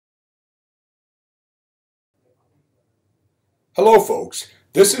Hello folks,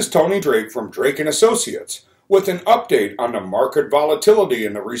 this is Tony Drake from Drake & Associates with an update on the market volatility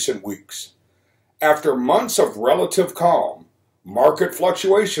in the recent weeks. After months of relative calm, market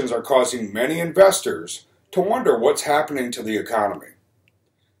fluctuations are causing many investors to wonder what's happening to the economy.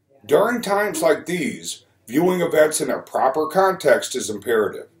 During times like these, viewing events in their proper context is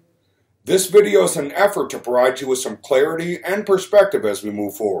imperative. This video is an effort to provide you with some clarity and perspective as we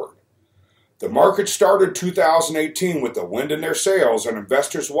move forward. The market started 2018 with the wind in their sails, and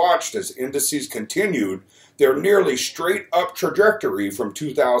investors watched as indices continued their nearly straight-up trajectory from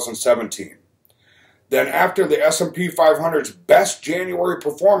 2017. Then after the S&P 500's best January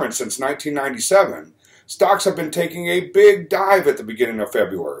performance since 1997, stocks have been taking a big dive at the beginning of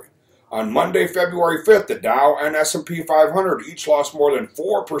February. On Monday, February 5th, the Dow and S&P 500 each lost more than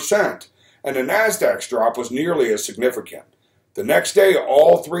 4%, and the Nasdaq's drop was nearly as significant. The next day,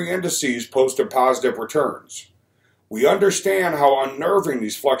 all three indices posted positive returns. We understand how unnerving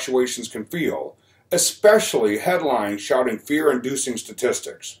these fluctuations can feel, especially headlines shouting fear-inducing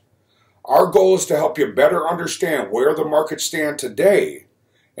statistics. Our goal is to help you better understand where the markets stand today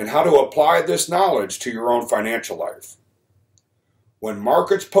and how to apply this knowledge to your own financial life. When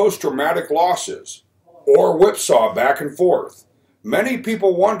markets post dramatic losses or whipsaw back and forth, many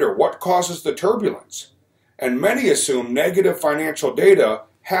people wonder what causes the turbulence, and many assume negative financial data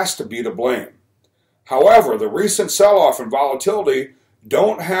has to be to blame. However, the recent sell-off and volatility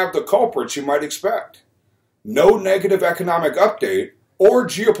don't have the culprits you might expect. No negative economic update or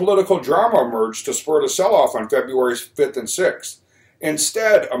geopolitical drama emerged to spur the sell-off on February 5th and 6th.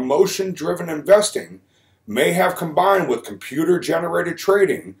 Instead, emotion-driven investing may have combined with computer-generated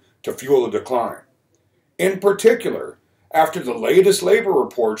trading to fuel the decline. In particular, after the latest labor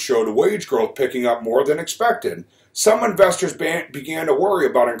report showed wage growth picking up more than expected, some investors began to worry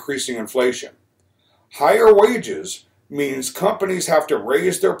about increasing inflation. Higher wages means companies have to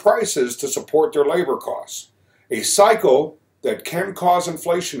raise their prices to support their labor costs, a cycle that can cause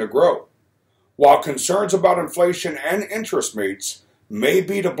inflation to grow. While concerns about inflation and interest rates may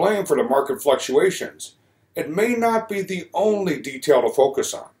be to blame for the market fluctuations, it may not be the only detail to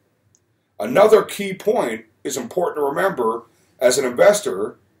focus on. Another key point is important to remember as an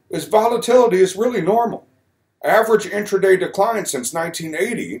investor is volatility is really normal. Average intraday decline since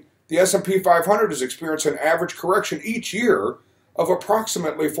 1980, the S&P 500 has experienced an average correction each year of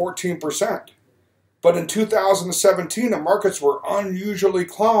approximately 14%. But in 2017, the markets were unusually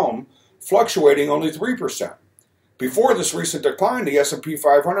calm, fluctuating only 3%. Before this recent decline, the S&P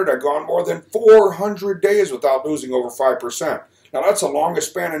 500 had gone more than 400 days without losing over 5%. Now that's the longest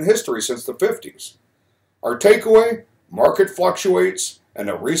span in history since the 50s. Our takeaway, market fluctuates, and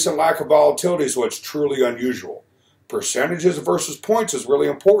the recent lack of volatility is what's truly unusual. Percentages versus points is really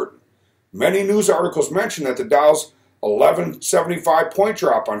important. Many news articles mention that the Dow's 1175-point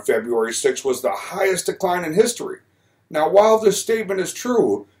drop on February 6 was the highest decline in history. Now, while this statement is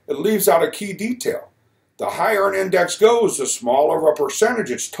true, it leaves out a key detail. The higher an index goes, the smaller of a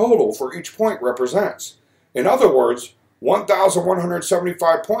percentage its total for each point represents. In other words,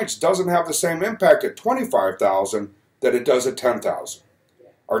 1,175 points doesn't have the same impact at 25,000 that it does at 10,000.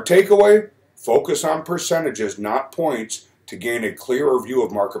 Our takeaway, focus on percentages, not points, to gain a clearer view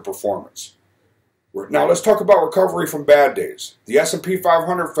of market performance. Now let's talk about recovery from bad days. The S&P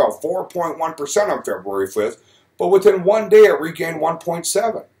 500 fell 4.1% on February 5th, but within one day it regained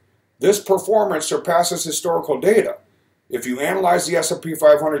 1.7%. This performance surpasses historical data. If you analyze the S&P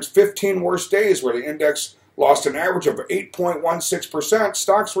 500's 15 worst days where the index lost an average of 8.16%,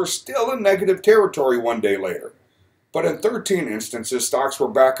 stocks were still in negative territory one day later. But in 13 instances, stocks were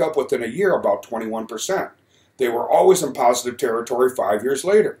back up within a year about 21%. They were always in positive territory 5 years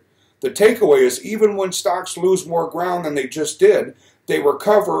later. The takeaway is even when stocks lose more ground than they just did, they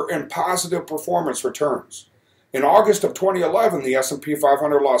recover in positive performance returns. In August of 2011, the S&P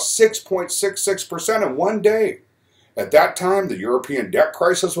 500 lost 6.66% in one day. At that time, the European debt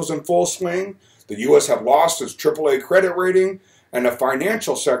crisis was in full swing. The U.S. had lost its AAA credit rating, and the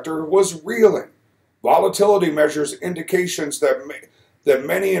financial sector was reeling. Volatility measures indications that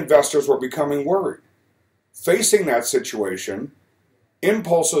many investors were becoming worried. Facing that situation,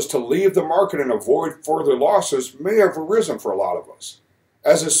 impulses to leave the market and avoid further losses may have arisen for a lot of us.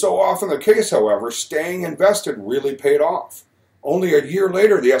 As is so often the case, however, staying invested really paid off. Only a year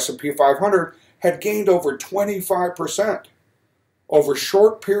later, the S&P 500 had gained over 25%. Over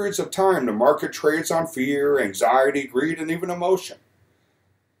short periods of time, the market trades on fear, anxiety, greed, and even emotion.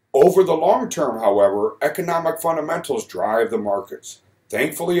 Over the long term, however, economic fundamentals drive the markets.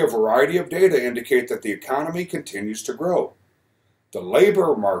 Thankfully, a variety of data indicate that the economy continues to grow. The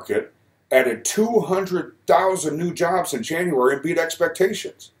labor market added 200,000 new jobs in January and beat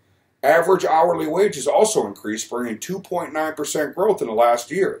expectations. Average hourly wages also increased, bringing 2.9% growth in the last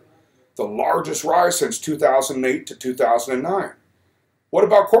year, the largest rise since 2008 to 2009. What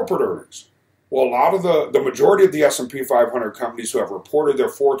about corporate earnings? Well, the majority of the S&P 500 companies who have reported their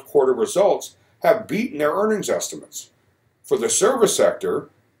fourth quarter results have beaten their earnings estimates. For the service sector,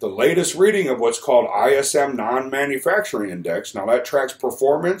 the latest reading of what's called ISM Non-Manufacturing Index, now that tracks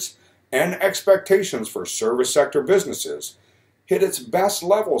performance and expectations for service sector businesses, hit its best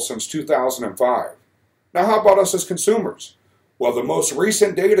level since 2005. Now, how about us as consumers? Well, the most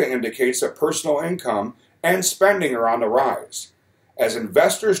recent data indicates that personal income and spending are on the rise. As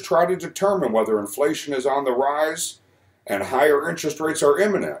investors try to determine whether inflation is on the rise and higher interest rates are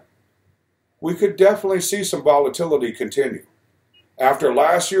imminent, we could definitely see some volatility continue. After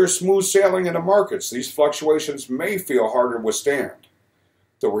last year's smooth sailing in the markets, these fluctuations may feel harder to withstand.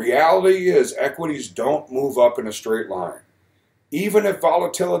 The reality is equities don't move up in a straight line. Even if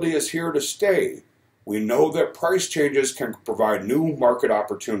volatility is here to stay, we know that price changes can provide new market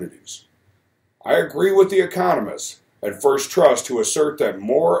opportunities. I agree with the economists at First Trust who assert that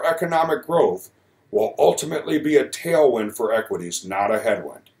more economic growth will ultimately be a tailwind for equities, not a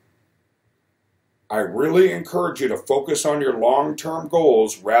headwind. I really encourage you to focus on your long-term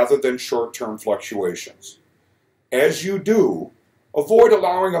goals rather than short-term fluctuations. As you do, avoid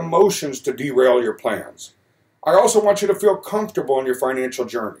allowing emotions to derail your plans. I also want you to feel comfortable in your financial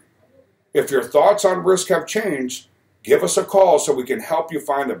journey. If your thoughts on risk have changed, give us a call so we can help you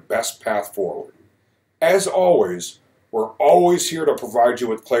find the best path forward. As always, we're always here to provide you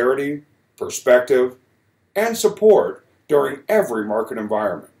with clarity, perspective, and support during every market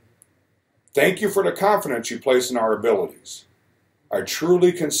environment. Thank you for the confidence you place in our abilities. I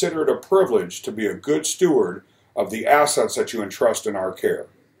truly consider it a privilege to be a good steward of the assets that you entrust in our care.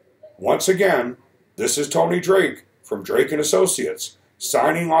 Once again, this is Tony Drake from Drake & Associates,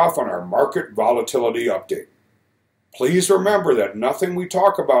 signing off on our Market Volatility Update. Please remember that nothing we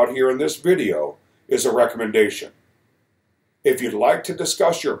talk about here in this video is a recommendation. If you'd like to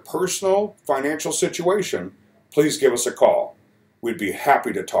discuss your personal financial situation, please give us a call. We'd be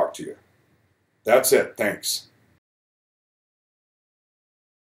happy to talk to you. That's it. Thanks.